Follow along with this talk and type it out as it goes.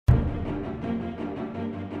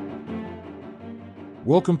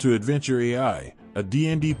Welcome to Adventure AI, a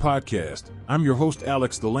D&D podcast. I'm your host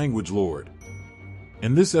Alex the Language Lord.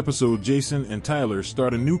 In this episode, Jason and Tyler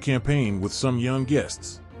start a new campaign with some young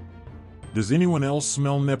guests. Does anyone else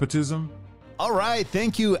smell nepotism? All right,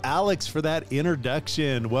 thank you, Alex, for that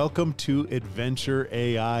introduction. Welcome to Adventure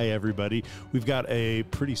AI, everybody. We've got a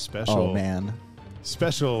pretty special,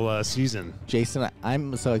 special season. Jason,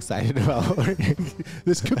 I'm so excited about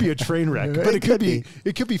this. Could be a train wreck, but it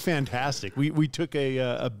could be fantastic. We took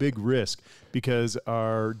a big risk because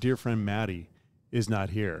our dear friend Maddie is not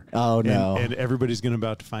here. Oh no! And everybody's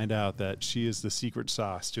about to find out that she is the secret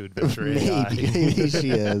sauce to Adventure AI. Maybe she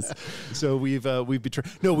is. So we've betrayed.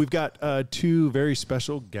 No, we've got two very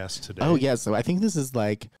special guests today. Oh yeah, so I think this is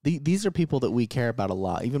like these are people that we care about a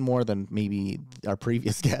lot, even more than maybe our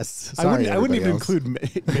previous guests. Sorry, I wouldn't even else.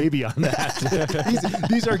 include maybe on that.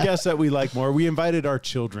 these are guests that we like more. We invited our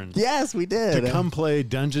children. Yes, we did. To come play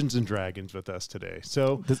Dungeons and Dragons with us today.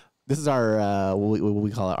 So. This is our what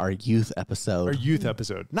we call it, our youth episode. Our youth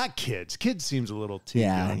episode, not kids. Kids seems a little too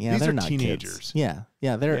young. These they're are not teenagers. Kids.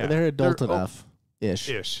 They're adult enough.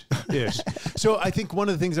 Ish. So I think one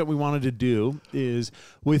of the things that we wanted to do is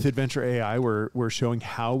with Adventure AI, we're showing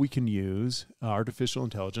how we can use artificial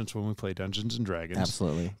intelligence when we play Dungeons and Dragons.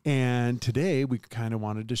 Absolutely. And today we kind of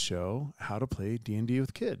wanted to show how to play D&D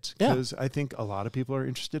with kids because I think a lot of people are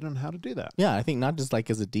interested in how to do that. Yeah, I think not just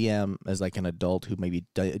like as a DM, as like an adult who may be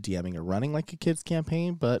DMing or running like a kid's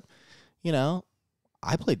campaign, but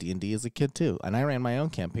I played D&D as a kid too, and I ran my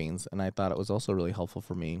own campaigns, and I thought it was also really helpful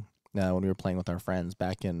for me. When we were playing with our friends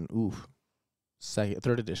back in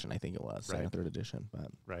third edition, I think it was third edition,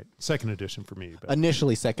 but second edition for me. But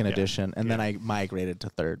initially second edition, and then I migrated to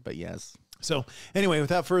third. But yes. So anyway,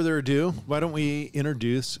 without further ado, why don't we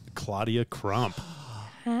introduce Claudia Crump?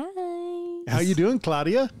 Hi. How you doing,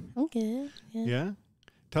 Claudia? I'm good. Yeah.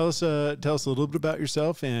 Tell us a little bit about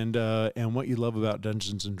yourself and what you love about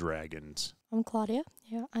Dungeons and Dragons. I'm Claudia.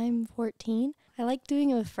 Yeah, I'm 14. I like doing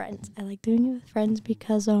it with friends.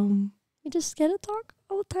 Because we just get to talk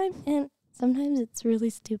all the time, and sometimes it's really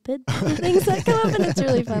stupid the things that come up, and it's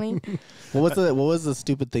really funny. What was the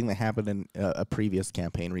stupid thing that happened in a previous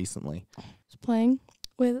campaign recently? I was playing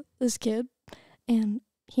with this kid, and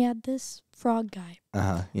he had this frog guy.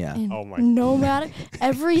 Yeah. And no matter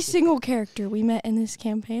every single character we met in this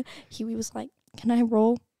campaign, he was like, "Can I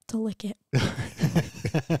roll to lick it?"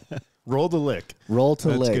 Roll to lick. Roll to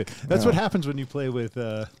That's lick. Good. That's what happens when you play with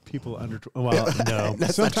people under. Well, no.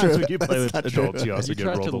 That's Sometimes when you That's play with not adults, true. you also You get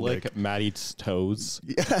try roll to to lick lick. Maddie's toes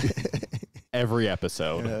Yeah. every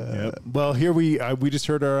episode. Yep. Well, here we just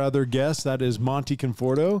heard our other guest. That is Monty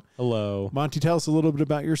Conforto. Hello. Monty, tell us a little bit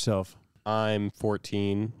about yourself. I'm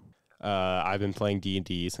 14. I've been playing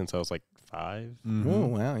D&D since I was like 5. Mm-hmm. Oh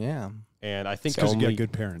wow, yeah. And I think Because you only... got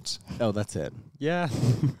good parents. Oh, that's it. Yeah.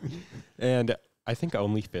 And I think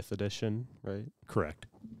only 5th edition, right? Correct.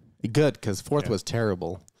 Good, because fourth was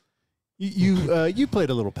terrible. You played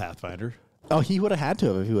a little Pathfinder. Oh, he would have had to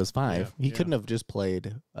have if he was 5. Yeah, He couldn't have just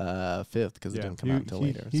played 5th because it didn't come out until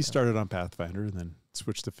later. He started on Pathfinder and then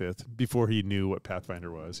switched to 5th. Before he knew what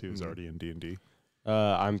Pathfinder was, he was Mm-hmm. already in D&D.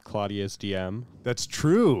 I'm Claudia's DM. That's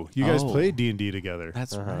true. You guys Oh. played D&D together.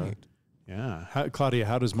 That's right. Yeah. Claudia,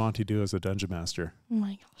 how does Monty do as a dungeon master? Oh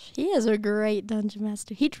my gosh, he is a great dungeon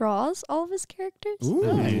master. He draws all of his characters. Ooh.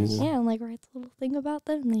 Nice. Yeah, and like writes a little thing about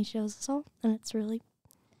them, and then he shows us all, and it's really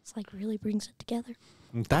brings it together.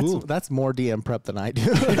 Cool. That's more DM prep than I do.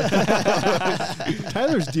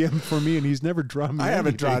 Tyler's DM for me, and he's never drawn me. I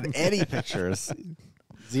haven't anything. drawn any pictures.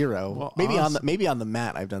 Zero. Well, maybe on the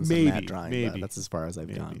mat I've done some mat drawing. But that's as far as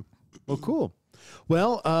I've gone. Well, cool.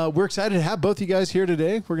 Well, we're excited to have both you guys here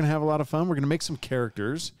today. We're going to have a lot of fun. We're going to make some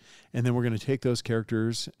characters, and then we're going to take those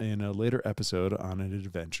characters in a later episode on an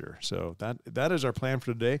adventure. So that is our plan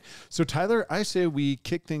for today. So, Tyler, I say we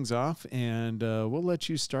kick things off, and we'll let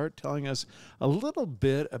you start telling us a little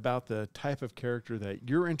bit about the type of character that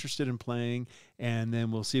you're interested in playing, and then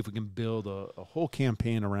we'll see if we can build a whole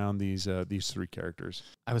campaign around these 3 characters.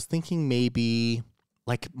 I was thinking maybe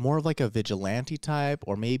like more of like a vigilante type,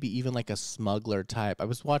 or maybe even like a smuggler type. What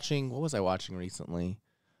was I watching recently?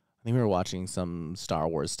 I think we were watching some Star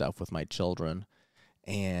Wars stuff with my children,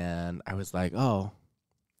 and I was like, oh,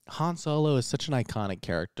 Han Solo is such an iconic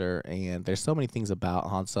character, and there's so many things about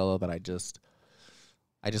Han Solo that I just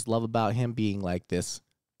love about him being like this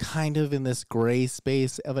kind of in this gray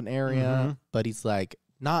space of an area, but he's like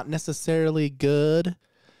not necessarily good,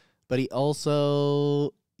 but he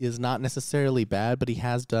also is not necessarily bad, but he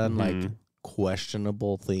has done like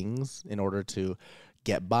questionable things in order to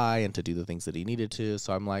get by and to do the things that he needed to.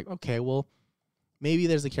 So I'm like, okay, well, maybe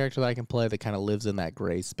there's a character that I can play that kind of lives in that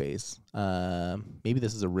gray space. Maybe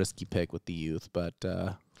this is a risky pick with the youth, but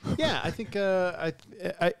Yeah, I think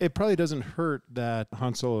it probably doesn't hurt that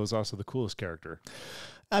Han Solo is also the coolest character.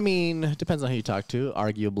 I mean, it depends on who you talk to,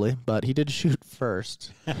 arguably, but he did shoot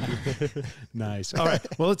first. Nice. All right.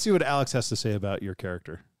 Well, let's see what Alex has to say about your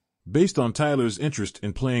character. Based on Tyler's interest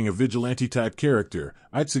in playing a vigilante-type character,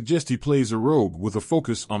 I'd suggest he plays a rogue with a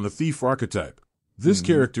focus on the thief archetype. This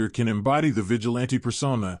character can embody the vigilante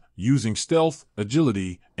persona, using stealth,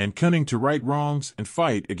 agility, and cunning to right wrongs and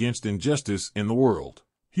fight against injustice in the world.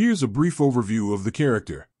 Here's a brief overview of the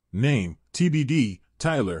character. Name, TBD,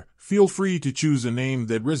 Tyler. Feel free to choose a name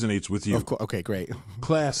that resonates with you. Okay, great.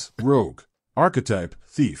 Class, rogue. Archetype,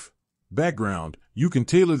 thief. Background, you can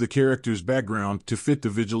tailor the character's background to fit the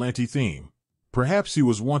vigilante theme. Perhaps he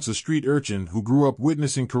was once a street urchin who grew up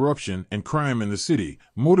witnessing corruption and crime in the city,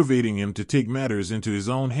 motivating him to take matters into his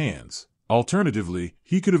own hands. Alternatively,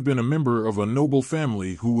 he could have been a member of a noble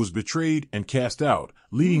family who was betrayed and cast out,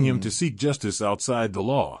 leading him to seek justice outside the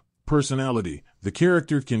law. Personality, the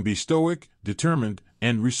character can be stoic, determined,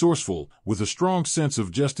 and resourceful, with a strong sense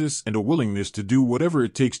of justice and a willingness to do whatever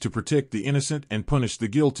it takes to protect the innocent and punish the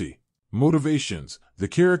guilty. Motivations, the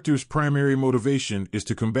character's primary motivation is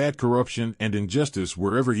to combat corruption and injustice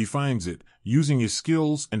wherever he finds it, using his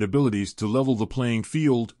skills and abilities to level the playing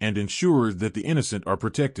field and ensure that the innocent are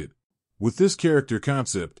protected. With this character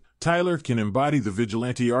concept, Tyler can embody the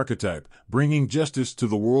vigilante archetype, bringing justice to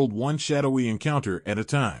the world one shadowy encounter at a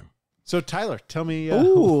time. So, Tyler, tell me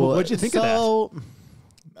what'd you think of that?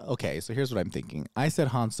 Okay, so here's what I'm thinking. I said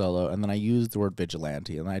Han Solo, and then I used the word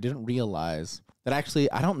vigilante, and I didn't realize that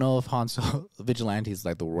actually, I don't know if Han Solo, vigilante is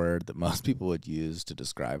like the word that most people would use to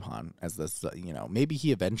describe Han as this, maybe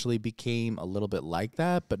he eventually became a little bit like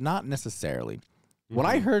that, but not necessarily. What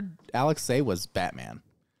I heard Alex say was Batman.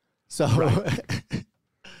 So,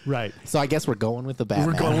 Right. So I guess we're going with the Batman.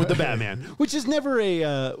 We're going with the Batman, which is never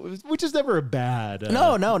a bad.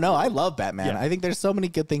 No. I love Batman. Yeah. I think there's so many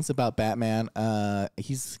good things about Batman.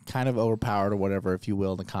 He's kind of overpowered or whatever, if you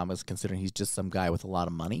will, in the comics, considering he's just some guy with a lot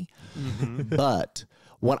of money. But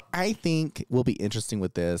what I think will be interesting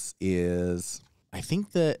with this is I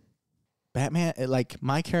think that Batman, like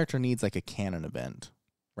my character needs like a canon event,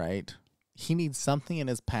 right? He needs something in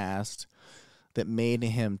his past that made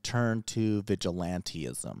him turn to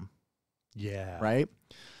vigilantism. Yeah. Right?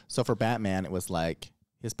 So for Batman, it was like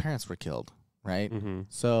his parents were killed, right? Mm-hmm.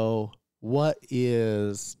 So what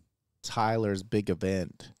is Tyler's big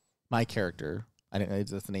event? My character,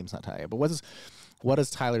 the name's not Tyler, but what is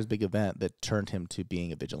Tyler's big event that turned him to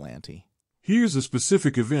being a vigilante? Here's a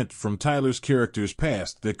specific event from Tyler's character's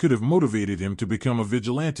past that could have motivated him to become a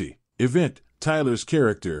vigilante. Event: Tyler's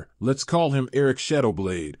character, let's call him Eric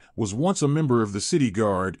Shadowblade, was once a member of the city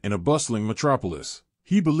guard in a bustling metropolis.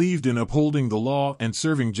 He believed in upholding the law and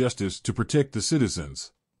serving justice to protect the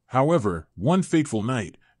citizens. However, one fateful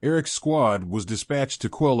night, Eric's squad was dispatched to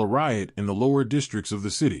quell a riot in the lower districts of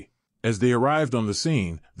the city. As they arrived on the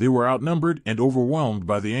scene, they were outnumbered and overwhelmed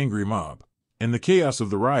by the angry mob. In the chaos of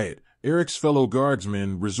the riot, Eric's fellow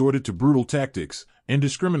guardsmen resorted to brutal tactics,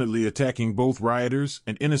 indiscriminately attacking both rioters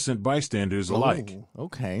and innocent bystanders alike. Oh,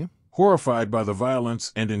 okay. Horrified by the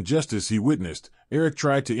violence and injustice he witnessed, Eric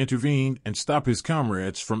tried to intervene and stop his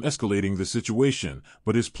comrades from escalating the situation,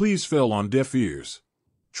 but his pleas fell on deaf ears.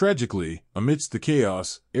 Tragically, amidst the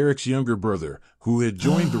chaos, Eric's younger brother, who had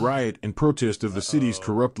joined the riot in protest of the city's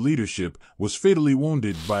corrupt leadership, was fatally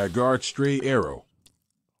wounded by a guard's stray arrow.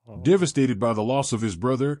 Devastated by the loss of his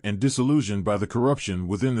brother and disillusioned by the corruption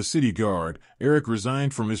within the city guard, Eric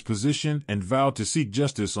resigned from his position and vowed to seek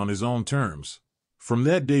justice on his own terms. From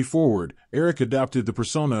that day forward, Eric adopted the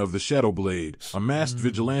persona of the Shadowblade, a masked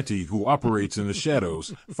vigilante who operates in the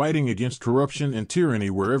shadows, fighting against corruption and tyranny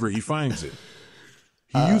wherever he finds it.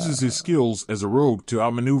 He uses his skills as a rogue to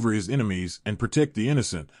outmaneuver his enemies and protect the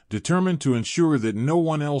innocent, determined to ensure that no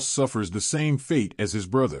one else suffers the same fate as his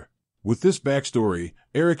brother. With this backstory,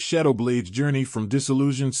 Eric Shadowblade's journey from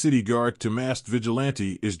disillusioned city guard to masked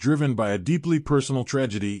vigilante is driven by a deeply personal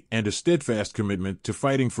tragedy and a steadfast commitment to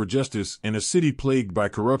fighting for justice in a city plagued by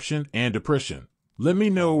corruption and oppression. Let me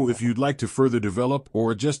know if you'd like to further develop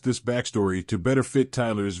or adjust this backstory to better fit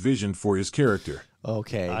Tyler's vision for his character.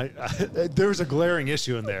 Okay. There's a glaring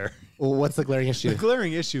issue in there. Well, what's the glaring The issue?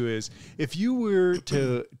 glaring issue is if you were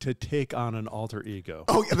to take on an alter ego.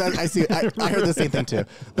 Oh, I see. I heard the same thing too.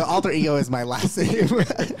 The alter ego is my last name.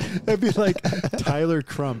 That'd be like Tyler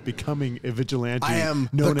Crump becoming a vigilante. I am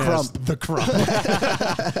known the as Crump. the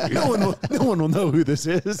Crump. no one will know who this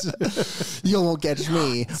is. You won't catch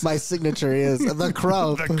me. My signature is the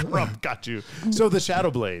Crump. The Crump got you. So the Shadow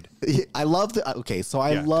Blade. I love the. Okay, so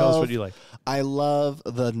I Yeah, love. tell us what you like. I love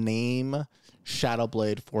the name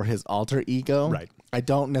Shadowblade for his alter ego. Right. I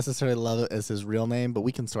don't necessarily love it as his real name, but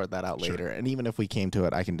we can sort that out later. And even if we came to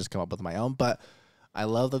it, I can just come up with my own. But I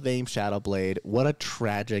love the name Shadowblade. What a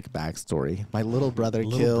tragic backstory. My little brother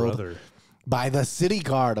killed by the city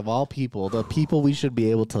guard of all people, the people we should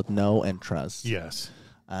be able to know and trust. Yes.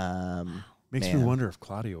 Makes me wonder if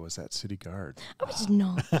Claudio was that city guard. I was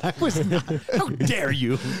not. I was not. How dare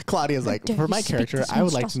you? Claudia's like, dare for you my speak character, this I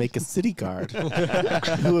would like to monstrosity? make a city guard.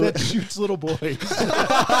 That shoots little boys.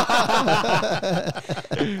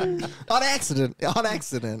 On accident. On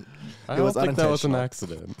accident. I It don't was think that was an unintentional.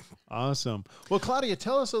 accident. Awesome. Well, Claudia,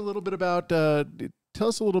 tell us a little bit about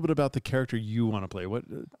the character you want to play. What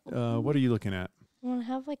are you looking at? I want to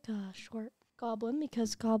have like a short goblin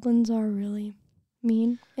because goblins are really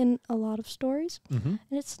mean in a lot of stories. Mm-hmm. And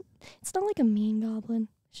it's not like a mean goblin.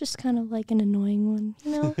 It's just kind of like an annoying one,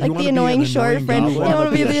 you know? You Like wanna the be an annoying short annoying friend. goblin? You want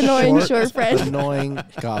to be the annoying short friend. Annoying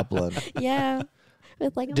goblin. Yeah.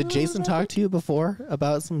 With like Did Jason talk to you before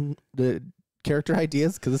about some character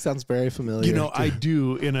ideas? Because this sounds very familiar. You know, I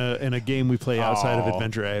do in a game we play outside of Aw.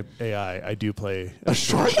 Adventure AI. I do play a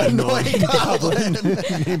short annoying goblin.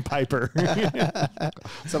 named Piper.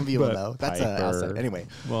 Some of you will But know. That's Piper. outside. Anyway,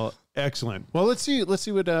 Well, excellent. Well, let's see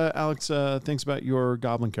what Alex thinks about your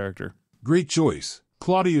goblin character. Great choice.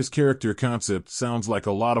 Claudia's character concept sounds like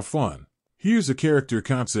a lot of fun. Here's a character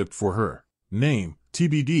concept for her. Name,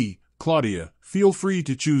 TBD, Claudia. Feel free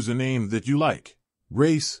to choose a name that you like.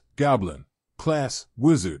 Race, Goblin. Class,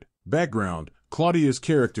 Wizard. Background, Claudia's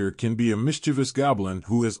character can be a mischievous goblin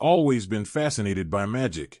who has always been fascinated by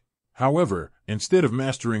magic. However, instead of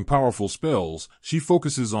mastering powerful spells, she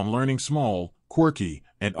focuses on learning small, quirky,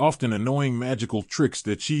 and often annoying magical tricks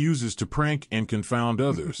that she uses to prank and confound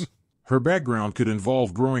others. Her background could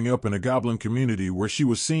involve growing up in a goblin community where she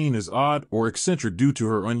was seen as odd or eccentric due to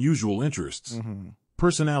her unusual interests.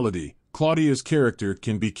 Personality, Claudia's character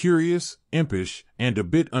can be curious, impish, and a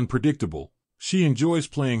bit unpredictable. She enjoys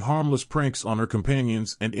playing harmless pranks on her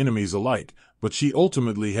companions and enemies alike, but she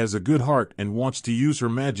ultimately has a good heart and wants to use her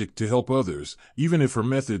magic to help others, even if her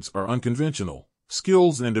methods are unconventional.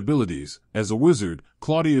 Skills and abilities. As a wizard,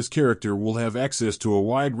 Claudia's character will have access to a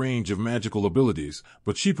wide range of magical abilities,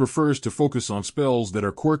 but she prefers to focus on spells that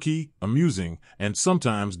are quirky, amusing, and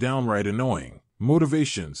sometimes downright annoying.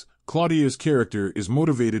 Motivations. Claudia's character is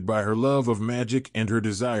motivated by her love of magic and her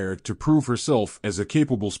desire to prove herself as a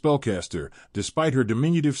capable spellcaster, despite her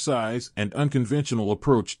diminutive size and unconventional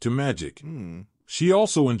approach to magic. She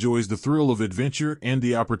also enjoys the thrill of adventure and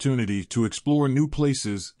the opportunity to explore new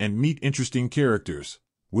places and meet interesting characters.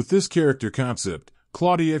 With this character concept,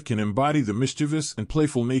 Claudia can embody the mischievous and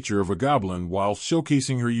playful nature of a goblin while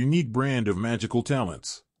showcasing her unique brand of magical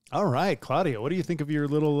talents. All right, Claudia, what do you think of your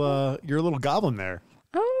little goblin there?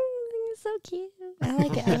 Oh, it's so cute. I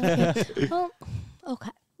like it. I like it. Well, okay.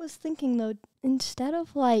 I was thinking though, instead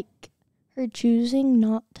of like her choosing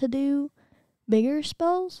not to do bigger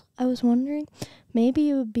spells, I was wondering maybe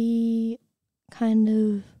it would be kind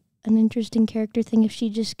of an interesting character thing if she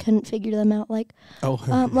just couldn't figure them out. Like,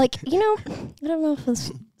 like, you know, I don't know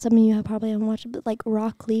if some of you have probably haven't watched it, but like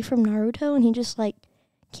Rock Lee from Naruto, and he just like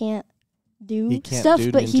can't do stuff,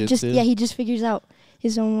 but he just figures out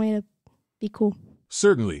his own way to be cool.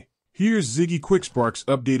 Certainly. Here's Ziggy Quickspark's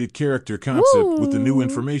updated character concept with the new Woo.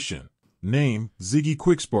 information. Name, Ziggy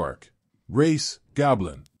Quickspark. Race,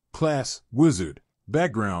 Goblin. Class, Wizard.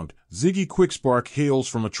 Background, Ziggy Quickspark hails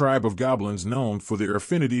from a tribe of goblins known for their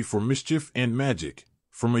affinity for mischief and magic.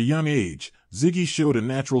 From a young age, Ziggy showed a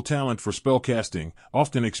natural talent for spellcasting,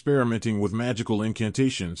 often experimenting with magical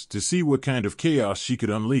incantations to see what kind of chaos she could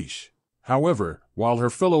unleash. However, while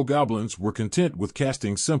her fellow goblins were content with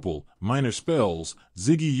casting simple, minor spells,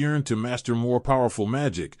 Ziggy yearned to master more powerful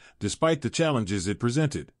magic, despite the challenges it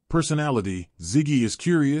presented. Personality, Ziggy is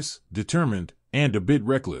curious, determined, and a bit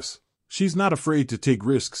reckless. She's not afraid to take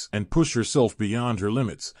risks and push herself beyond her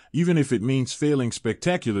limits, even if it means failing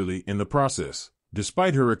spectacularly in the process.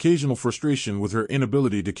 Despite her occasional frustration with her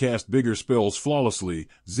inability to cast bigger spells flawlessly,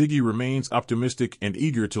 Ziggy remains optimistic and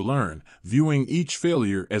eager to learn, viewing each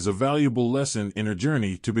failure as a valuable lesson in her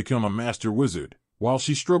journey to become a master wizard. While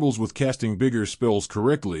she struggles with casting bigger spells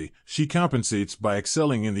correctly, she compensates by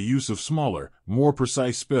excelling in the use of smaller, more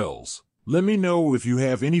precise spells. Let me know if you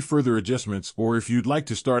have any further adjustments or if you'd like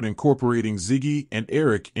to start incorporating Ziggy and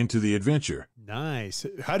Eric into the adventure. Nice.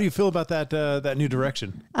 How do you feel about that new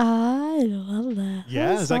direction? I love that. Yeah,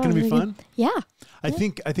 That is that going to be sounds fun? good. Yeah. I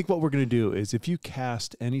think what we're going to do is if you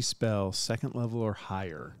cast any spell second level or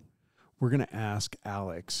higher, we're going to ask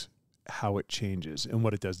Alex how it changes and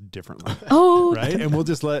what it does differently. Oh, Right? And we'll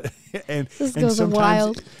just let and This and goes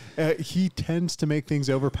sometimes wild. He tends to make things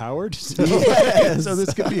overpowered. So, Yes. so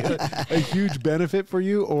this could be a huge benefit for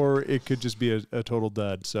you, or it could just be a total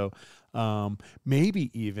dud. So maybe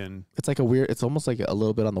even It's like it's almost like a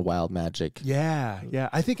little bit on the wild magic. yeah.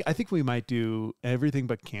 I think we might do everything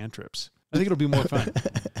but cantrips. I think it'll be more fun.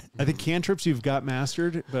 I think cantrips you've got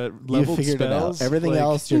mastered, but You leveled figured spells, it out. Everything like,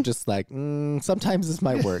 else, you're just like, sometimes this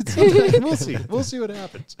might work. we'll see. We'll see what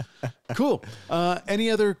happens. Cool. Any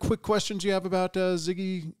other quick questions you have about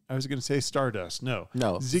Ziggy? I was going to say Stardust. No.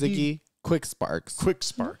 No, Ziggy, quick sparks. Quick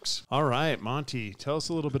Sparks. All right, Monty, tell us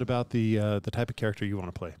a little bit about the type of character you want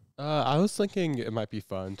to play. I was thinking it might be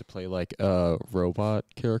fun to play like a robot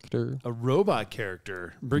character. A robot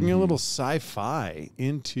character, bringing a little sci-fi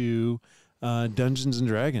into Dungeons and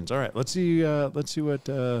Dragons. All right, let's see what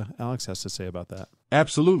Alex has to say about that.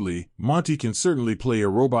 Absolutely, Monty can certainly play a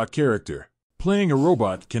robot character. Playing a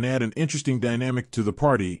robot can add an interesting dynamic to the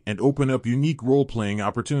party and open up unique role-playing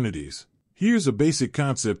opportunities. Here's a basic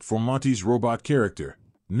concept for Monty's robot character.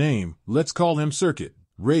 Name, let's call him Circuit.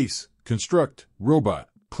 Race, construct, robot.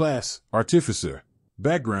 Class, artificer.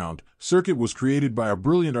 Background, Circuit was created by a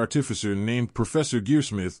brilliant artificer named Professor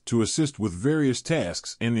Gearsmith to assist with various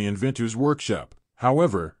tasks in the inventor's workshop.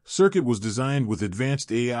 However, Circuit was designed with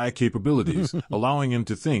advanced AI capabilities, allowing him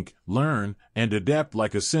to think, learn, and adapt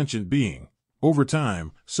like a sentient being. Over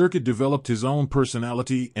time, Circuit developed his own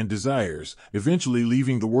personality and desires, eventually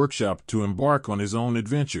leaving the workshop to embark on his own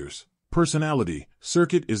adventures. Personality,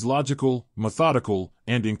 Circuit is logical, methodical,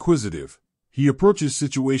 and inquisitive. He approaches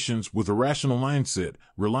situations with a rational mindset,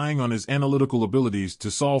 relying on his analytical abilities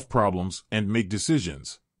to solve problems and make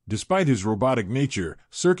decisions. Despite his robotic nature,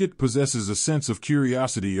 Circuit possesses a sense of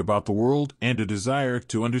curiosity about the world and a desire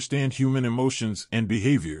to understand human emotions and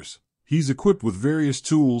behaviors. He's equipped with various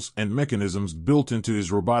tools and mechanisms built into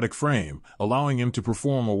his robotic frame, allowing him to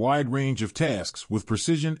perform a wide range of tasks with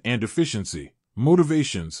precision and efficiency.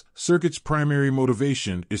 Motivations. Circuit's primary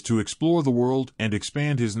motivation is to explore the world and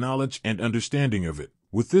expand his knowledge and understanding of it.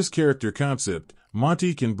 With this character concept,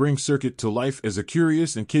 Monty can bring Circuit to life as a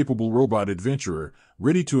curious and capable robot adventurer,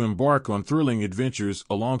 ready to embark on thrilling adventures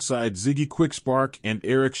alongside Ziggy Quickspark and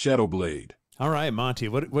Eric Shadowblade. All right, Monty,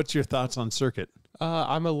 what's your thoughts on Circuit?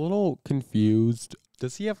 I'm a little confused.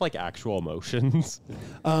 Does he have like actual emotions?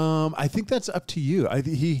 I think that's up to you.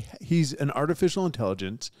 He's an artificial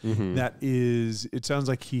intelligence that is, it sounds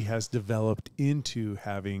like he has developed into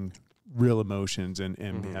having real emotions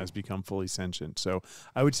and has become fully sentient. So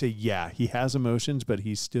I would say, yeah, he has emotions, but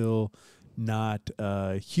he's still not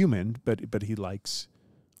human, but he likes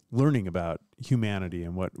learning about humanity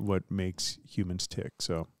and what makes humans tick.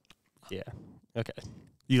 So Yeah. Okay.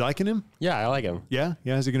 you liking him? Yeah, I like him. Yeah?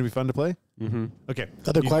 Yeah, is it going to be fun to play? Mm-hmm. Okay.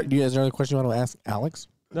 Is there another question you want to ask Alex?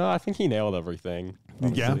 No, I think he nailed everything.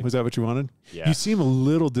 Yeah, honestly. was that what you wanted? Yeah. You seem a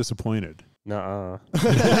little disappointed. Nuh-uh.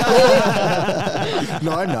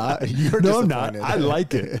 No, I'm not. You're No, I'm not. disappointed. I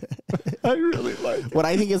like it. I really like it. What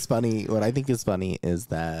I think is funny is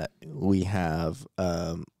that we have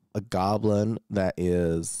a goblin that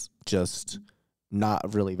is just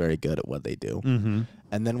not really very good at what they do. Mm-hmm.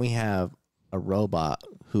 And then we have a robot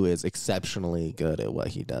who is exceptionally good at what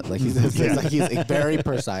he does. Like he's very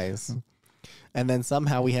precise. And then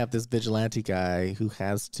somehow we have this vigilante guy who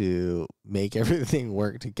has to make everything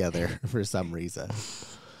work together for some reason.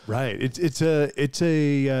 Right. It's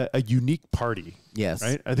a unique party. Yes.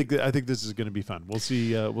 Right. I think this is going to be fun. We'll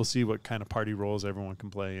see what kind of party roles everyone can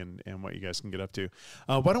play and what you guys can get up to.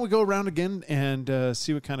 Why don't we go around again and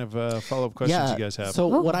see what kind of follow-up questions you guys have? So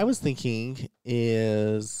what I was thinking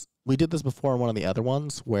is we did this before in one of the other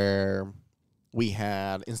ones where we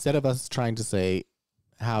had, instead of us trying to say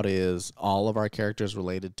how is all of our characters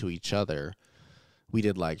related to each other, we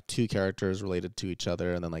did like two characters related to each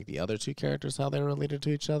other and then like the other two characters, how they're related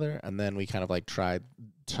to each other. And then we kind of like tied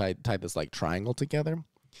this like triangle together.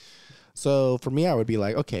 So for me, I would be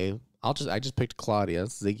like, okay, I just picked Claudia,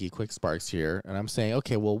 Ziggy Quicksparks here. And I'm saying,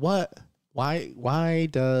 okay, well, why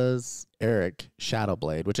does Eric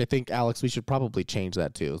Shadowblade, which I think, Alex, we should probably change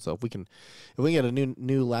that too. So if we get a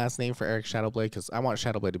new last name for Eric Shadowblade, because I want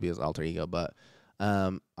Shadowblade to be his alter ego, but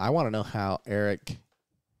I want to know how Eric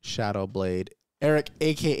Shadowblade Eric,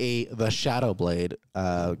 a.k.a. the Shadow Blade,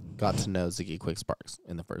 got to know Ziggy Quicksparks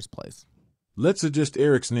in the first place. Let's adjust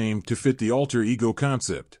Eric's name to fit the alter ego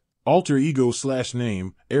concept. Alter ego /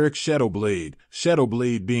 name, Eric Shadowblade,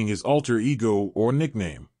 Shadowblade being his alter ego or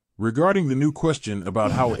nickname. Regarding the new question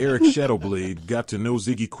about how Eric Shadowblade got to know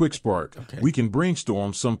Ziggy Quickspark, we can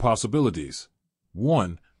brainstorm some possibilities.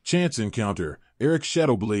 1. Chance encounter. Eric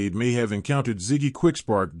Shadowblade may have encountered Ziggy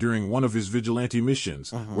Quickspark during one of his vigilante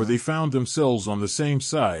missions, where they found themselves on the same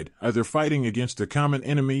side, either fighting against a common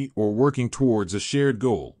enemy or working towards a shared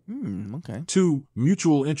goal. 2.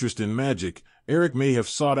 Mutual interest in magic. Eric may have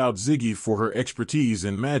sought out Ziggy for her expertise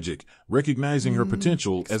in magic, recognizing her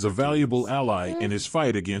potential as a valuable ally in his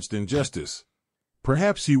fight against injustice.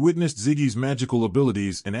 Perhaps he witnessed Ziggy's magical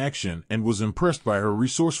abilities in action and was impressed by her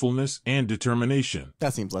resourcefulness and determination.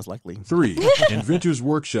 That seems less likely. 3. Inventor's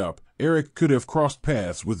Workshop. Eric could have crossed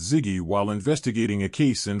paths with Ziggy while investigating a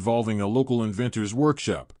case involving a local inventor's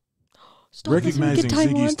workshop. Recognizing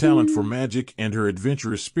Ziggy's talent for magic and her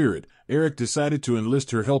adventurous spirit, Eric decided to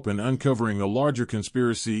enlist her help in uncovering a larger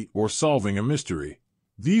conspiracy or solving a mystery.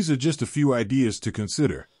 These are just a few ideas to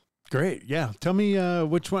consider. Great. Yeah. Tell me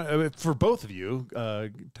which one, for both of you,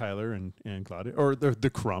 Tyler and Claudia, or the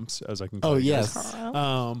Crumps, as I can call you guys.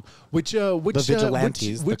 Which the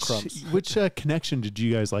vigilantes, which, the Crumps. Which connection did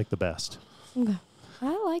you guys like the best? Okay.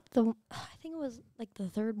 I like I think it was like the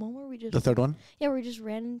third one where we just... The third one? Yeah, we just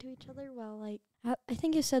ran into each other while like... I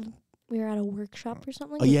think you said we were at a workshop or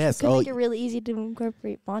something. Oh, yes. It could make it really easy to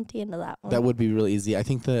incorporate Monty into that one. That would be really easy. I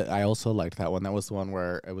think that I also liked that one. That was the one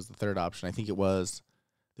where it was the third option. I think it was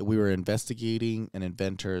that we were investigating an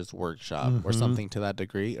inventor's workshop or something to that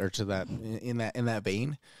degree, or to that in that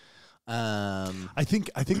vein. I think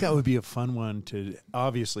that would be a fun one to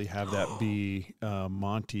obviously have that be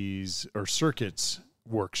Monty's or Circuit's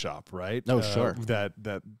workshop, right? Oh, sure.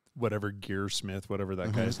 That whatever Gearsmith, whatever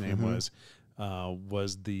that guy's name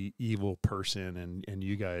was the evil person, and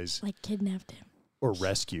you guys like kidnapped him or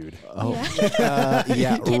rescued. Oh,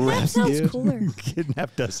 yeah. Kidnap sounds cooler.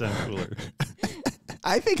 Kidnap does sound cooler.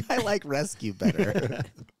 I think I like rescue better.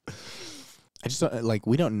 I just don't,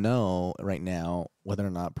 we don't know right now whether or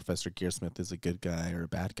not Professor Gearsmith is a good guy or a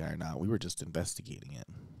bad guy or not. We were just investigating it.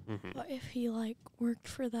 What if he worked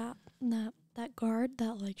for that guard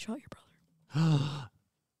that shot your brother?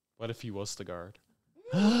 What if he was the guard?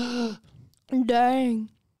 Dang.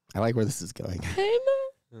 I like where this is going.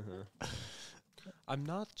 I'm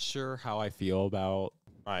not sure how I feel about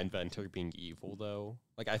my inventor being evil, though.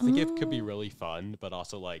 I think it could be really fun, but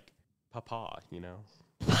also papa, you know?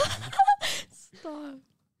 Stop.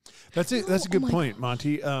 That's it. That's a good point,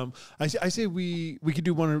 Monty. I say we could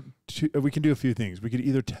do one or two. We can do a few things. We could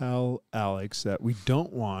either tell Alex that we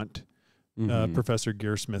don't want Professor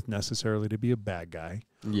Gearsmith necessarily to be a bad guy.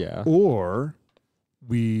 Yeah. Or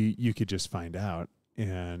you could just find out.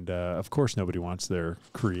 And of course, nobody wants their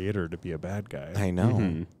creator to be a bad guy. I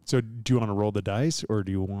know. So, do you want to roll the dice, or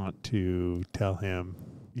do you want to tell him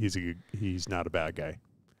he's not a bad guy?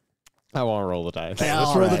 I want to roll the dice. Yeah,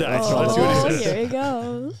 let's roll the dice. Let's see what he says. Here he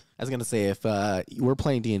goes. I was going to say, if we're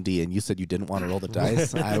playing D&D and you said you didn't want to roll the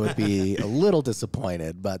dice, I would be a little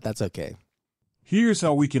disappointed, but that's okay. Here's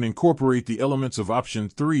how we can incorporate the elements of option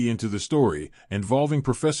 3 into the story, involving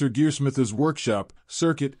Professor Gearsmith's workshop,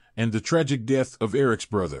 Circuit, and the tragic death of Eric's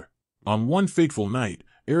brother. On one fateful night,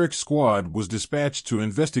 Eric's squad was dispatched to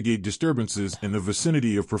investigate disturbances in the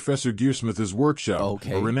vicinity of Professor Gearsmith's workshop,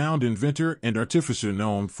 a renowned inventor and artificer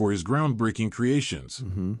known for his groundbreaking creations.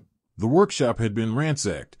 The workshop had been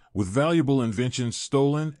ransacked, with valuable inventions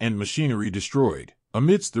stolen and machinery destroyed.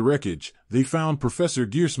 Amidst the wreckage, they found Professor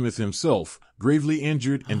Gearsmith himself, gravely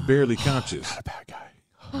injured and barely conscious. Not a bad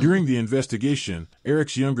guy. During the investigation,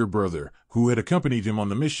 Eric's younger brother, who had accompanied him on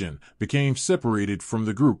the mission, became separated from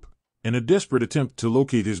the group. In a desperate attempt to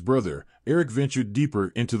locate his brother, Eric ventured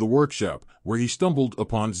deeper into the workshop, where he stumbled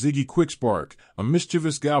upon Ziggy Quickspark, a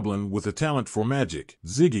mischievous goblin with a talent for magic.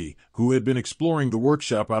 Ziggy, who had been exploring the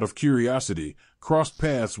workshop out of curiosity, crossed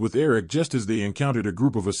paths with Eric just as they encountered a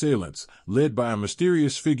group of assailants, led by a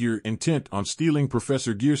mysterious figure intent on stealing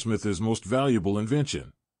Professor Gearsmith's most valuable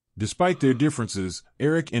invention. Despite their differences,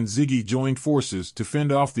 Eric and Ziggy joined forces to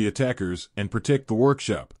fend off the attackers and protect the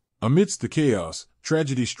workshop. Amidst the chaos,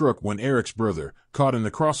 tragedy struck when Eric's brother, caught in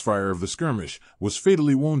the crossfire of the skirmish, was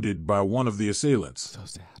fatally wounded by one of the assailants. So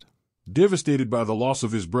sad. Devastated by the loss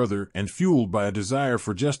of his brother and fueled by a desire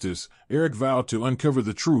for justice, Eric vowed to uncover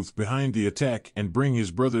the truth behind the attack and bring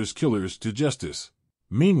his brother's killers to justice.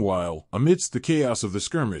 Meanwhile, amidst the chaos of the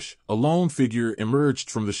skirmish, a lone figure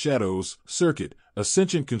emerged from the shadows, Circuit, a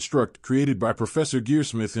sentient construct created by Professor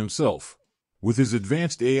Gearsmith himself. With his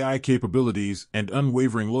advanced AI capabilities and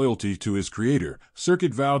unwavering loyalty to his creator,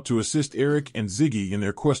 Circuit vowed to assist Eric and Ziggy in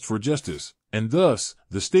their quest for justice. And thus,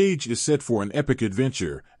 the stage is set for an epic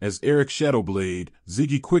adventure as Eric Shadowblade,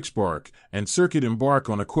 Ziggy Quickspark, and Circuit embark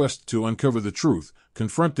on a quest to uncover the truth,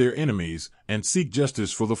 confront their enemies, and seek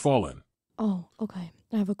justice for the fallen. Oh, okay.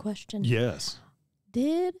 I have a question. Yes.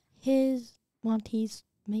 Did his Monty's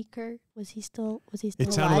maker, was he still It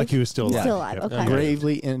alive? sounded like he was still He's alive. still alive, Yep. okay.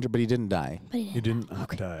 Gravely injured, but he didn't die. But He didn't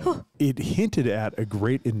Okay. die. It hinted at a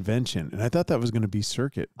great invention, and I thought that was going to be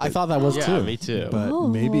Circuit. I thought that was Yeah, too. me too. But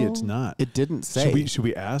maybe it's not. It didn't say. Should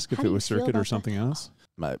we ask if How it do you was feel Circuit or about something that? else?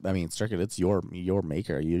 I mean, Circuit, it's your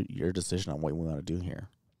maker. Your decision on what we want to do here.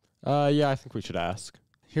 Yeah, I think we should ask.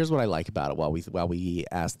 Here's what I like about it while we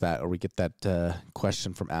ask that or we get that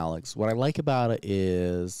question from Alex. What I like about it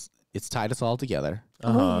is it's tied us all together.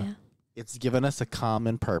 Oh, yeah. It's given us a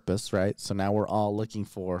common purpose, right? So now we're all looking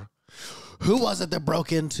for who was it that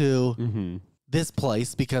broke into Mm-hmm. this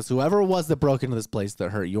place, because whoever it was that broke into this place that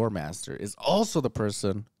hurt your master is also the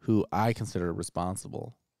person who I consider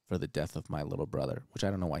responsible for the death of my little brother, which I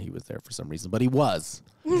don't know why he was there for some reason, but he was.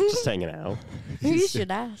 Just hanging out. Maybe you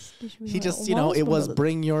should ask. You should be He like, just, "What it my was brother-"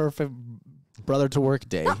 bring your brother to work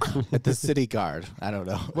day at the city guard. I don't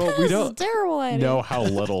know. Well, This we is a don't terrible idea. know how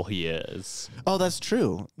little he is. Oh, that's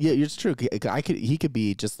true. Yeah, it's true. He could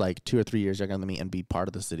be just like 2 or 3 years younger than me and be part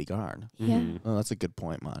of the city guard. Yeah. Mhm. Oh, that's a good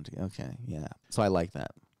point, Monty. Okay, yeah. So I like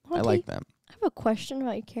that. I Monty, like that. I have a question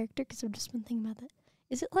about your character because I've just been thinking about that.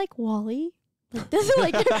 Is it like Wall-E? Like, does it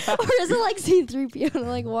like, or is it like C-3PO and it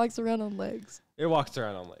like walks around on legs? It walks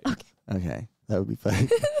around on legs. Okay, that would be fun.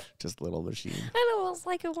 Just little machine. I know. I was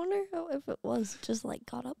like, I wonder if it was just like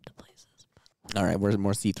got up to places. All right, we're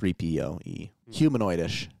more C-3PO-y.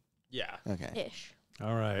 Humanoidish. Yeah. Okay. Ish.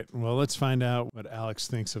 All right. Well, let's find out what Alex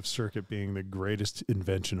thinks of Circuit being the greatest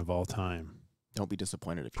invention of all time. Don't be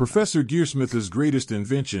disappointed if Professor Gearsmith's greatest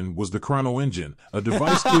invention was the chrono engine, a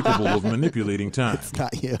device capable of manipulating time. it's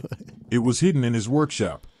not you. It was hidden in his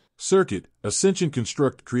workshop. Circuit, a sentient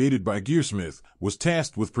construct created by Gearsmith, was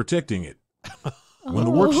tasked with protecting it. When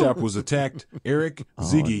the workshop was attacked, Eric, Oh,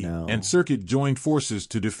 Ziggy, no. and Circuit joined forces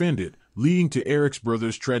to defend it, leading to Eric's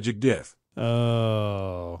brother's tragic death.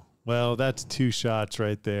 Oh, well, that's 2 shots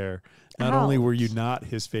right there. Not only were you Ouch. not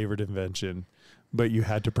his favorite invention, but you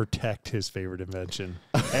had to protect his favorite invention.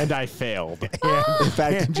 And I failed. In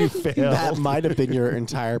fact, And you failed. that might have been your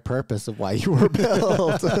entire purpose of why you were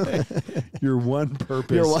built. Your one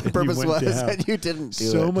purpose. Your one and you purpose went was down. that you didn't do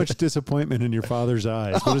it. So much disappointment in your father's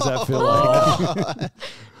eyes. What does that feel like?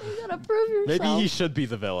 You gotta prove yourself. Maybe he should be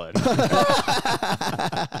the villain.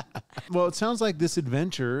 Well, it sounds like this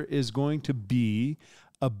adventure is going to be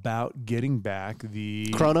about getting back the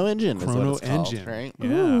Chrono engine. is what Chrono it's called, engine. right? Yeah.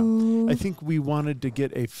 Ooh. I think we wanted to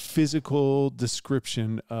get a physical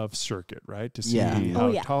description of Circuit, right? To see Yeah. how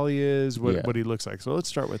Oh, yeah. tall he is, what, Yeah. what he looks like. So let's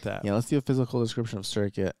start with that. Yeah, let's do a physical description of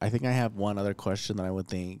Circuit. I think I have one other question that I would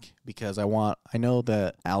think, because I know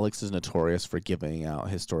that Alex is notorious for giving out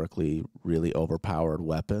historically really overpowered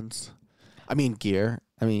weapons. I mean gear.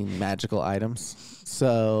 I mean magical items.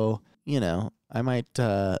 So, I might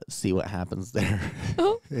see what happens there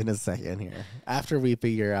in a second here. After we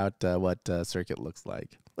figure out what Circuit looks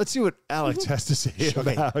like. Let's see what Alex has to say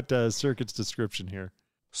Okay. about Circuit's description here.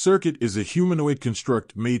 Circuit is a humanoid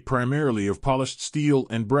construct made primarily of polished steel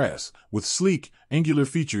and brass, with sleek, angular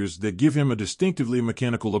features that give him a distinctively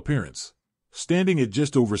mechanical appearance. Standing at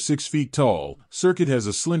just over 6 feet tall, Circuit has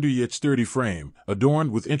a slender yet sturdy frame,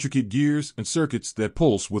 adorned with intricate gears and circuits that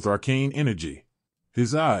pulse with arcane energy.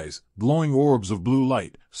 His eyes, glowing orbs of blue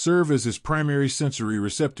light, serve as his primary sensory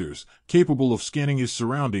receptors, capable of scanning his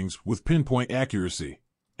surroundings with pinpoint accuracy.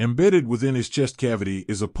 Embedded within his chest cavity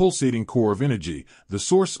is a pulsating core of energy, the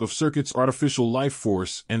source of Circuit's artificial life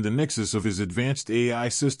force and the nexus of his advanced AI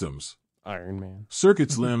systems. Iron Man.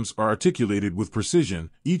 Circuit's limbs are articulated with precision,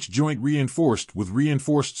 each joint reinforced with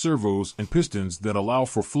reinforced servos and pistons that allow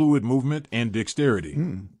for fluid movement and dexterity.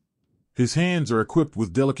 His hands are equipped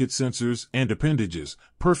with delicate sensors and appendages,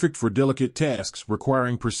 perfect for delicate tasks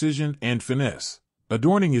requiring precision and finesse.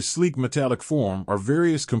 Adorning his sleek metallic form are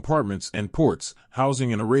various compartments and ports,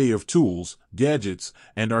 housing an array of tools, gadgets,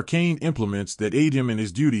 and arcane implements that aid him in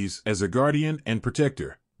his duties as a guardian and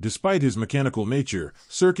protector. Despite his mechanical nature,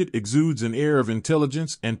 Circuit exudes an air of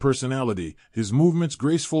intelligence and personality, his movements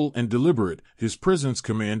graceful and deliberate, his presence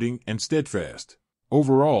commanding and steadfast.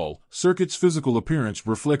 Overall, Circuit's physical appearance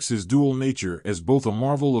reflects his dual nature as both a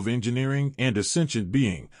marvel of engineering and a sentient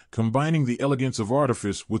being, combining the elegance of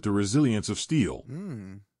artifice with the resilience of steel.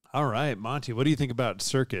 All right, Monty, what do you think about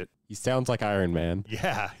Circuit? He sounds like Iron Man.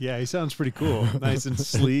 Yeah, he sounds pretty cool. Nice and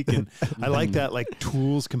sleek, and I like that like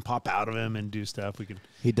tools can pop out of him and do stuff.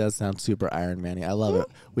 He does sound super Iron Man-y. I love it.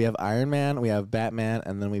 We have Iron Man, we have Batman,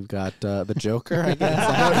 and then we've got the Joker, I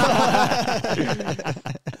guess.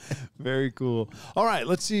 Very cool. All right,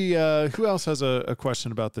 let's see who else has a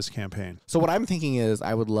question about this campaign. So what I'm thinking is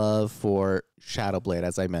I would love for Shadowblade,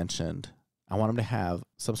 as I mentioned, I want him to have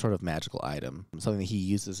some sort of magical item, something that he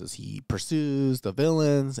uses as he pursues the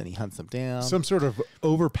villains and he hunts them down. Some sort of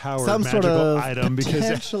overpowered Some magical sort of item because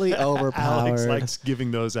potentially overpowered. Alex likes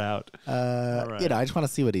giving those out. Right. I just want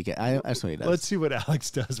to see what he gets. I just want what he does. Let's see what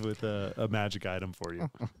Alex does with a magic item for you.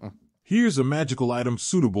 Here's a magical item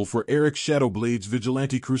suitable for Eric Shadowblade's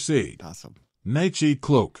Vigilante Crusade. Awesome. Nightshade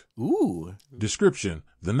Cloak. Ooh. Description: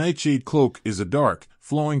 the Nightshade Cloak is a dark,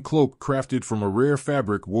 flowing cloak crafted from a rare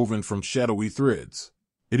fabric woven from shadowy threads.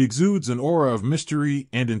 It exudes an aura of mystery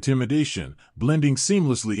and intimidation, blending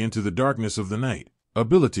seamlessly into the darkness of the night.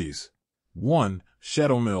 Abilities: 1.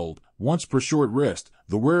 Shadow Meld. Once per short rest,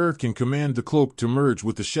 the wearer can command the cloak to merge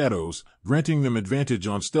with the shadows, granting them advantage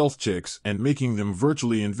on stealth checks and making them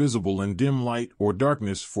virtually invisible in dim light or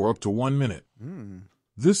darkness for up to 1 minute.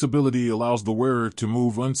 This ability allows the wearer to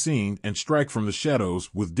move unseen and strike from the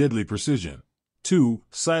shadows with deadly precision. 2.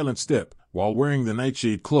 Silent Step. While wearing the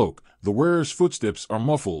Nightshade Cloak, the wearer's footsteps are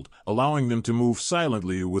muffled, allowing them to move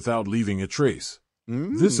silently without leaving a trace.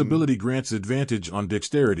 This ability grants advantage on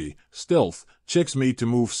dexterity, stealth, checks made to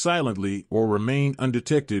move silently or remain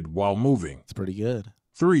undetected while moving. It's pretty good.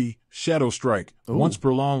 3. Shadow Strike. Ooh. Once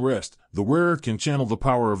per long rest, the wearer can channel the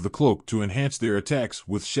power of the cloak to enhance their attacks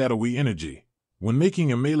with shadowy energy. When making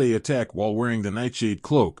a melee attack while wearing the Nightshade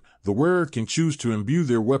Cloak, the wearer can choose to imbue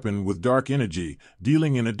their weapon with dark energy,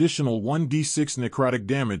 dealing an additional 1d6 necrotic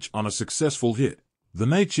damage on a successful hit. The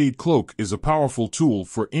Nightshade Cloak is a powerful tool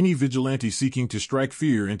for any vigilante seeking to strike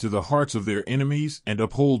fear into the hearts of their enemies and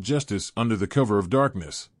uphold justice under the cover of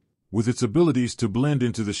darkness. With its abilities to blend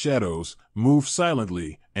into the shadows, move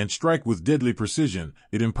silently, and strike with deadly precision,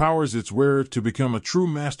 it empowers its wearer to become a true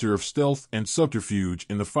master of stealth and subterfuge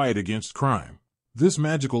in the fight against crime. This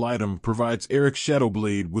magical item provides Eric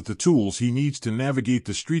Shadowblade with the tools he needs to navigate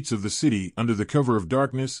the streets of the city under the cover of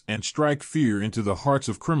darkness and strike fear into the hearts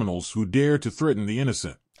of criminals who dare to threaten the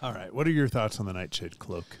innocent. All right, what are your thoughts on the Nightshade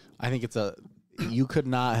Cloak? I think you could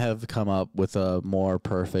not have come up with a more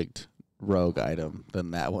perfect rogue item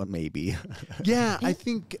than that one, maybe. Yeah, I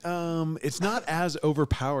think it's not as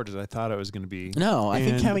overpowered as I thought it was going to be. No, I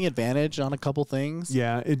think having advantage on a couple things.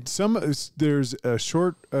 Yeah, there's a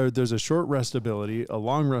short rest ability, a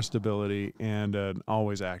long rest ability, and an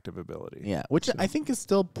always active ability. Yeah, which I think is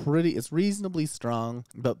still it's reasonably strong,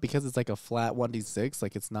 but because it's like a flat 1d6,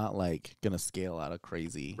 like it's not like gonna scale out of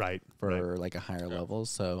crazy for like a higher level.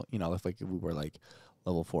 So if like we were like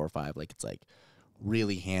level 4 or 5, like it's like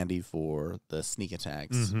really handy for the sneak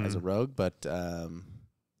attacks as a rogue, but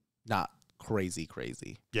not crazy.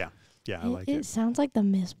 Yeah, I like it. It sounds like the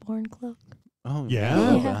Mistborn cloak. Oh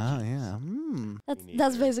yeah. Yeah.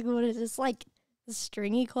 That's basically what it is. It's like a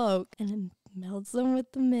stringy cloak, and it melds them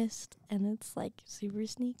with the mist, and it's like super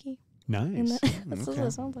sneaky. Nice. That's what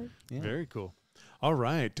it sounds like. Yeah. Very cool. All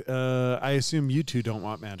right. I assume you two don't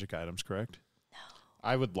want magic items, correct? No.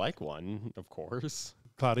 I would like one, of course.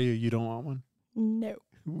 Claudia, you don't want one? No.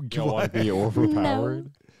 You don't want to be overpowered?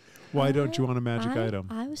 No. Why don't you want a magic item?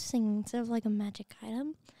 I was thinking instead of like a magic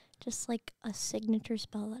item, just like a signature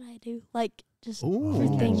spell that I do. Like just for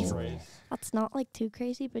things. That's not like too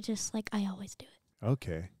crazy, but just like I always do it.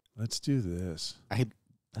 Okay. Let's do this.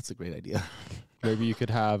 That's a great idea. Maybe you could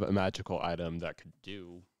have a magical item that could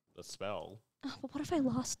do a spell. Oh, but what if I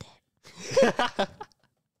lost it?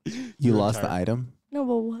 You lost the item? No,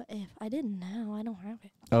 but what if I didn't now? I don't have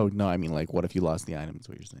it. Oh, no, I mean, like, what if you lost the item is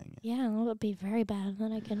what you're saying? Yeah, that would be very bad, and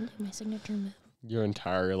then I couldn't do my signature move. Your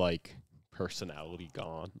entire, like, personality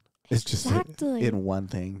gone. It's just exactly in one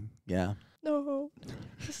thing. Yeah. No.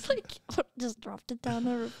 Just like, just dropped it down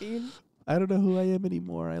the ravine. I don't know who I am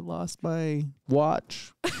anymore. I lost my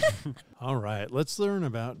watch. All right, let's learn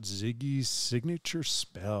about Ziggy's signature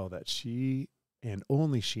spell that she and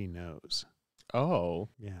only she knows. Oh.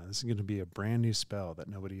 Yeah, this is going to be a brand new spell that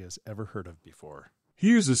nobody has ever heard of before.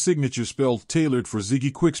 Here's a signature spell tailored for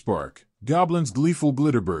Ziggy Quickspark. Goblin's Gleeful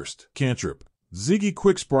Glitterburst, cantrip. Ziggy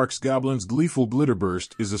Quickspark's Goblin's Gleeful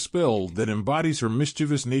Glitterburst is a spell that embodies her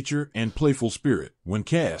mischievous nature and playful spirit. When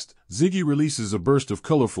cast, Ziggy releases a burst of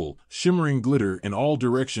colorful, shimmering glitter in all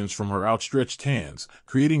directions from her outstretched hands,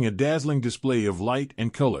 creating a dazzling display of light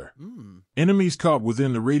and color. Enemies caught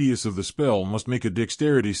within the radius of the spell must make a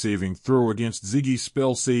dexterity saving throw against Ziggy's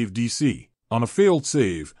spell save DC. On a failed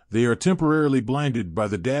save, they are temporarily blinded by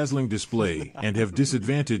the dazzling display and have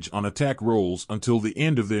disadvantage on attack rolls until the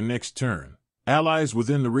end of their next turn. Allies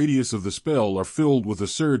within the radius of the spell are filled with a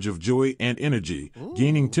surge of joy and energy,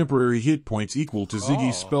 gaining temporary hit points equal to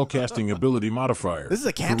Ziggy's spellcasting ability modifier, This is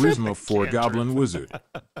a cantrip? Charisma for a Goblin Wizard.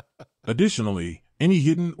 Additionally, any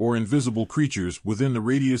hidden or invisible creatures within the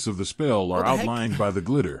radius of the spell are outlined by the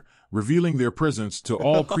glitter, revealing their presence to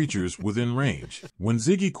all creatures within range. When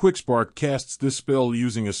Ziggy Quickspark casts this spell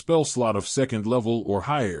using a spell slot of 2nd level or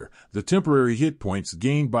higher, the temporary hit points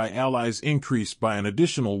gained by allies increase by an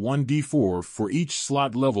additional 1d4 for each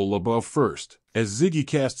slot level above 1st. As Ziggy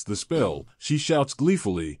casts the spell, she shouts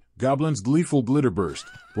gleefully, "Goblin's gleeful glitter burst,"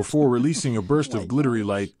 before releasing a burst of glittery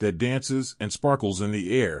light that dances and sparkles in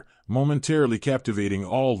the air, momentarily captivating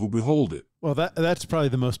all who behold it. Well, that's probably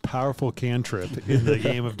the most powerful cantrip in the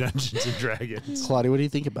game of Dungeons and Dragons. Claudia, what do you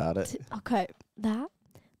think about it? Okay, the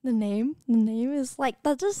name is like,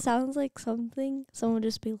 that just sounds like something someone would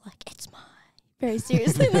just be like, "It's mine," very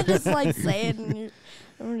seriously. They just like say it, and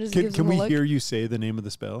everyone just gives Can them a we look. hear you say the name of the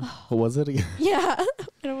spell? What was it again? Yeah, I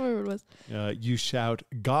don't remember what it was. You shout,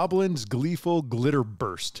 "Goblin's gleeful glitter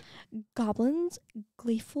burst." Goblins,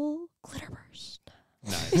 gleeful glitter burst.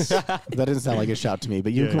 Nice. That didn't sound like a shout to me,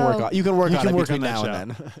 but you Yeah. can work Oh. on you can work You on can it work between on now that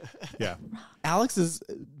and then. Yeah. Alex's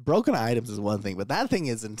broken items is one thing, but that thing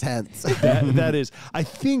is intense. That is. I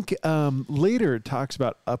think later it talks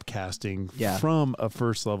about upcasting Yeah. from a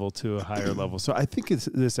first level to a higher level. So I think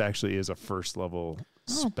this actually is a first level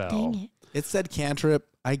Oh, spell. dang it. It said cantrip.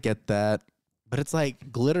 I get that, but it's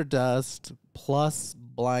like glitter dust plus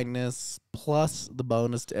blindness plus the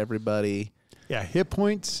bonus to everybody. Yeah, hit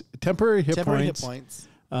points, temporary hit Temporary points, hit points.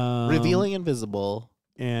 um, Revealing invisible.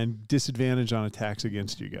 and disadvantage on attacks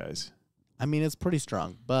against you guys. I mean, it's pretty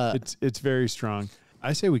strong, but It's very strong. I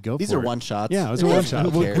I say we go these for are it. one shots. Yeah, it was a one shot.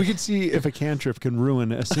 Who We cares? could see if a cantrip can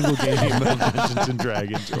ruin a single game of Dungeons and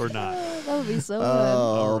Dragons or not. That would be so good. Oh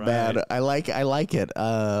All man, right. I like it.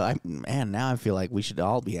 Now I feel like we should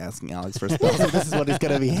all be asking Alex for spells. This is what he's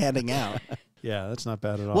going to be handing out. Yeah, that's not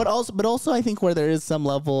bad at all. But also, I think where there is some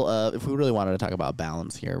level of, if we really wanted to talk about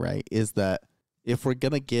balance here, right, is that if we're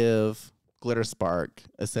gonna give Glitter Spark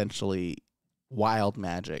essentially wild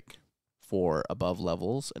magic for above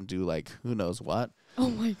levels and do like who knows what,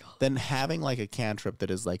 Oh my god. then having like a cantrip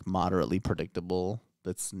that is like moderately predictable,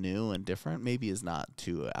 that's new and different, maybe is not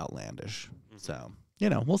too outlandish. So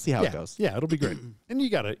we'll see how it goes. Yeah, it'll be great. And you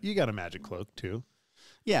got a magic cloak too.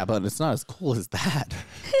 Yeah, but it's not as cool as that.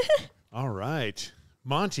 All right.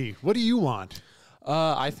 Monty, what do you want?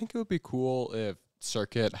 I think it would be cool if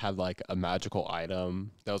Circuit had like a magical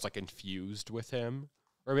item that was like infused with him,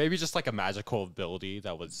 or maybe just like a magical ability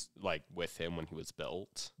that was like with him when he was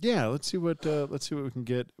built. Yeah, let's see what we can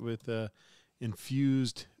get with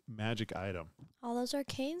infused magic item. All those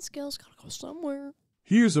arcane skills gotta go somewhere.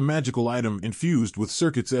 Here's a magical item infused with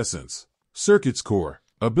Circuit's essence. Circuit's core.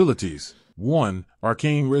 Abilities. 1.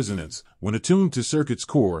 Arcane Resonance. When attuned to Circuit's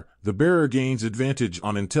core, the bearer gains advantage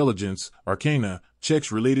on intelligence, arcana,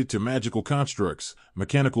 checks related to magical constructs,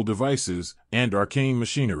 mechanical devices, and arcane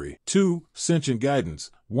machinery. 2. Sentient Guidance.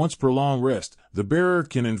 Once per long rest, the bearer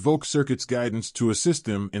can invoke Circuit's guidance to assist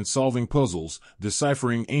them in solving puzzles,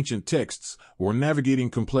 deciphering ancient texts, or navigating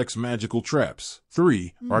complex magical traps.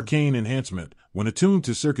 3. Arcane Enhancement. When attuned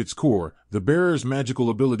to Circuit's core, the bearer's magical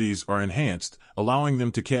abilities are enhanced, allowing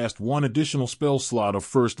them to cast one additional spell slot of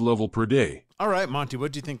first level per day. All right, Monty,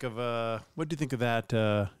 what do you think of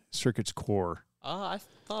that Circuit's core? I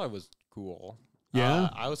thought it was cool. Yeah?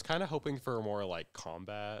 I was kind of hoping for more like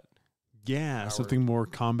combat. Yeah, Powered. something more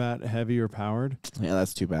combat heavy or powered. Yeah,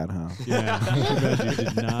 that's too bad, huh? Yeah, too bad you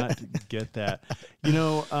did not get that.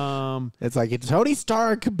 It's like Tony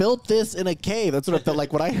Stark built this in a cave. That's what it felt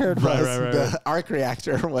like. What I heard Right, was right. the arc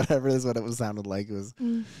reactor or whatever is what it was sounded like. It was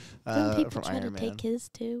Didn't people from try to Iron Man. take his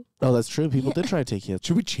too? Oh, that's true. People did try to take hits.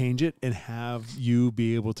 should we change it and have you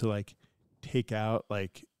be able to like take out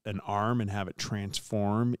like an arm and have it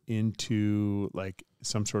transform into like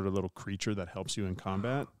some sort of little creature that helps you in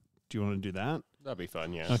combat? Do you want to do that? That'd be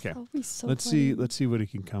fun, yeah. Okay. That would be so Let's funny. see what he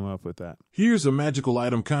can come up with that. Here's a magical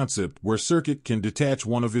item concept where Circuit can detach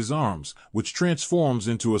one of his arms, which transforms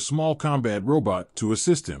into a small combat robot to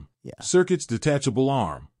assist him. Yeah. Circuit's detachable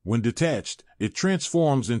arm. When detached, it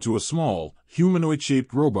transforms into a small,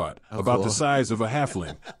 humanoid-shaped robot about cool. the size of a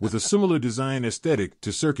halfling, with a similar design aesthetic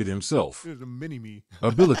to Circuit himself. There's a mini-me.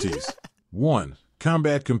 Abilities. 1.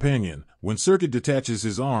 Combat Companion. When Circuit detaches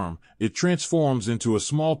his arm, it transforms into a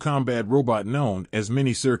small combat robot known as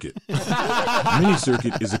Mini Circuit. Mini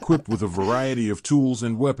Circuit is equipped with a variety of tools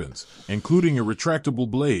and weapons, including a retractable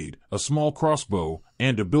blade, a small crossbow,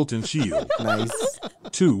 and a built-in shield. Nice.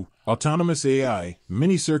 2. Autonomous AI.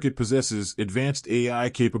 Mini Circuit possesses advanced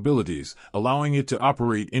AI capabilities, allowing it to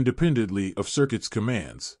operate independently of Circuit's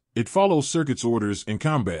commands. It follows Circuit's orders in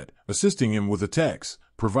combat, assisting him with attacks,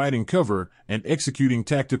 providing cover, and executing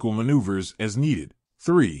tactical maneuvers as needed.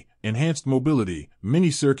 3. Enhanced mobility.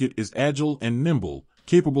 Mini Circuit is agile and nimble,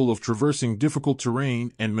 capable of traversing difficult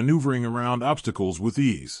terrain and maneuvering around obstacles with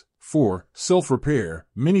ease. 4. Self-repair.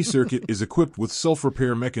 Mini Circuit is equipped with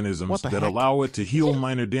self-repair mechanisms that allow it to heal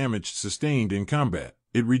minor damage sustained in combat.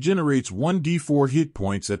 It regenerates 1d4 hit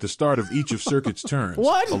points at the start of each of Circuit's turns,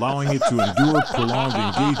 allowing it to endure prolonged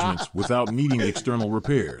engagements without needing external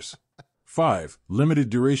repairs. 5. Limited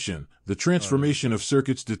duration. The transformation of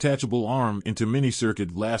Circuit's detachable arm into Mini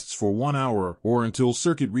Circuit lasts for 1 hour or until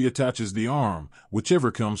Circuit reattaches the arm, whichever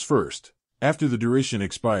comes first. After the duration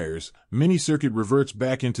expires, Mini Circuit reverts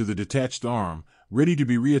back into the detached arm, ready to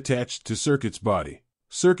be reattached to Circuit's body.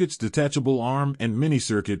 Circuit's detachable arm and Mini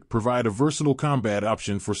Circuit provide a versatile combat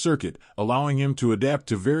option for Circuit, allowing him to adapt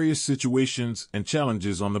to various situations and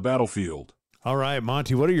challenges on the battlefield. All right,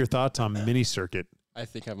 Monty, what are your thoughts on Mini Circuit? I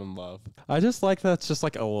think I'm in love. I just like that's just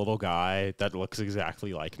like a little guy that looks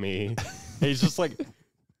exactly like me. He's just like,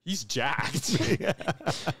 he's jacked.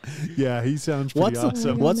 Yeah, he sounds pretty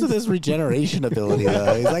awesome. What's with his regeneration ability,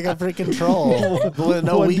 though? He's like a freaking troll with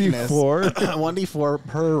no weakness. 1d4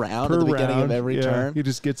 per round at the beginning of every turn. He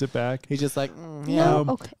just gets it back. He's just like,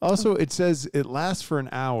 Okay. Also, it says it lasts for an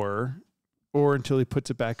hour or until he puts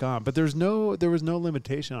it back on. But there was no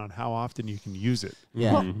limitation on how often you can use it.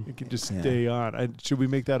 Yeah. You can just stay on. Should we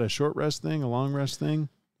make that a short rest thing, a long rest thing?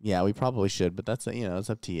 Yeah, we probably should, but that's it's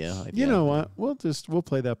up to you. You know what? We'll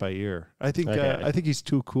play that by ear. I think I think he's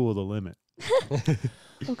too cool to limit.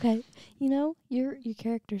 Okay. You know, your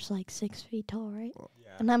character's like 6 feet tall, right? Yeah.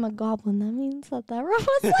 And I'm a goblin. That means that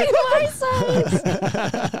robot's like my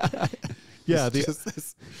size. Yeah.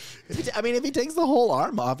 I mean, if he takes the whole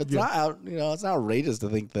arm off, it's not out. It's outrageous to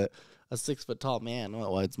think that a 6 foot tall man.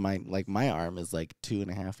 Well, it's my arm is like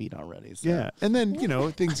 2.5 feet already. So. Yeah, and then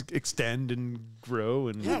things extend and grow,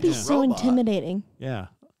 and That'd be so intimidating. Yeah,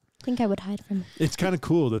 I think I would hide from it. It's kind of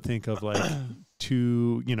cool to think of like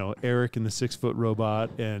two, Eric and the 6 foot robot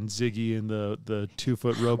and Ziggy and the 2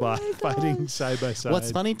 foot robot fighting side by side.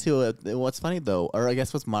 What's funny though, or I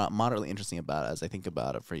guess what's moderately interesting about it, as I think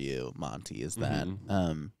about it for you, Monty, is that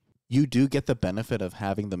you do get the benefit of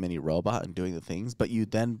having the mini robot and doing the things, but you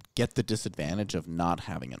then get the disadvantage of not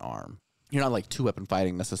having an arm. You're not like 2-weapon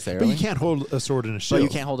fighting necessarily. But you can't hold a sword and a shield. But you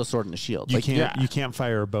can't hold a sword and a shield. You can't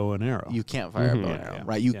fire a bow and arrow. You can't fire a bow and arrow,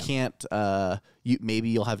 right? You can't. Maybe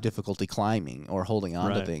you'll have difficulty climbing or holding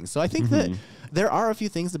on to things. So I think that there are a few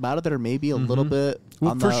things about it that are maybe a little bit.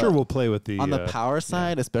 Well, for sure, we'll play with the on the power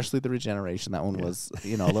side, especially the regeneration. That one was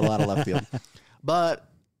a little out of left field, but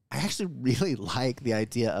I actually really like the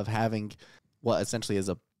idea of having what essentially is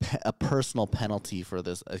a personal penalty for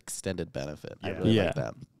this extended benefit. I really like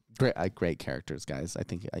that. Great characters, guys. I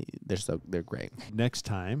think they're great. Next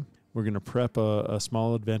time, we're going to prep a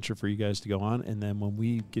small adventure for you guys to go on, and then when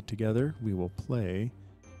we get together, we will play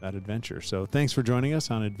that adventure. So thanks for joining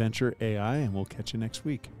us on Adventure AI, and we'll catch you next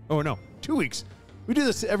week. Oh, no, 2 weeks. We do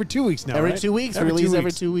this every 2 weeks now, Every right? 2 weeks. Every Release 2 every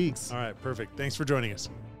weeks. 2 weeks. All right, perfect. Thanks for joining us.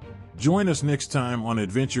 Join us next time on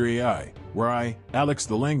Adventure AI, where I, Alex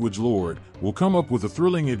the Language Lord, will come up with a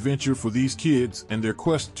thrilling adventure for these kids and their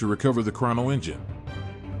quest to recover the Chrono Engine.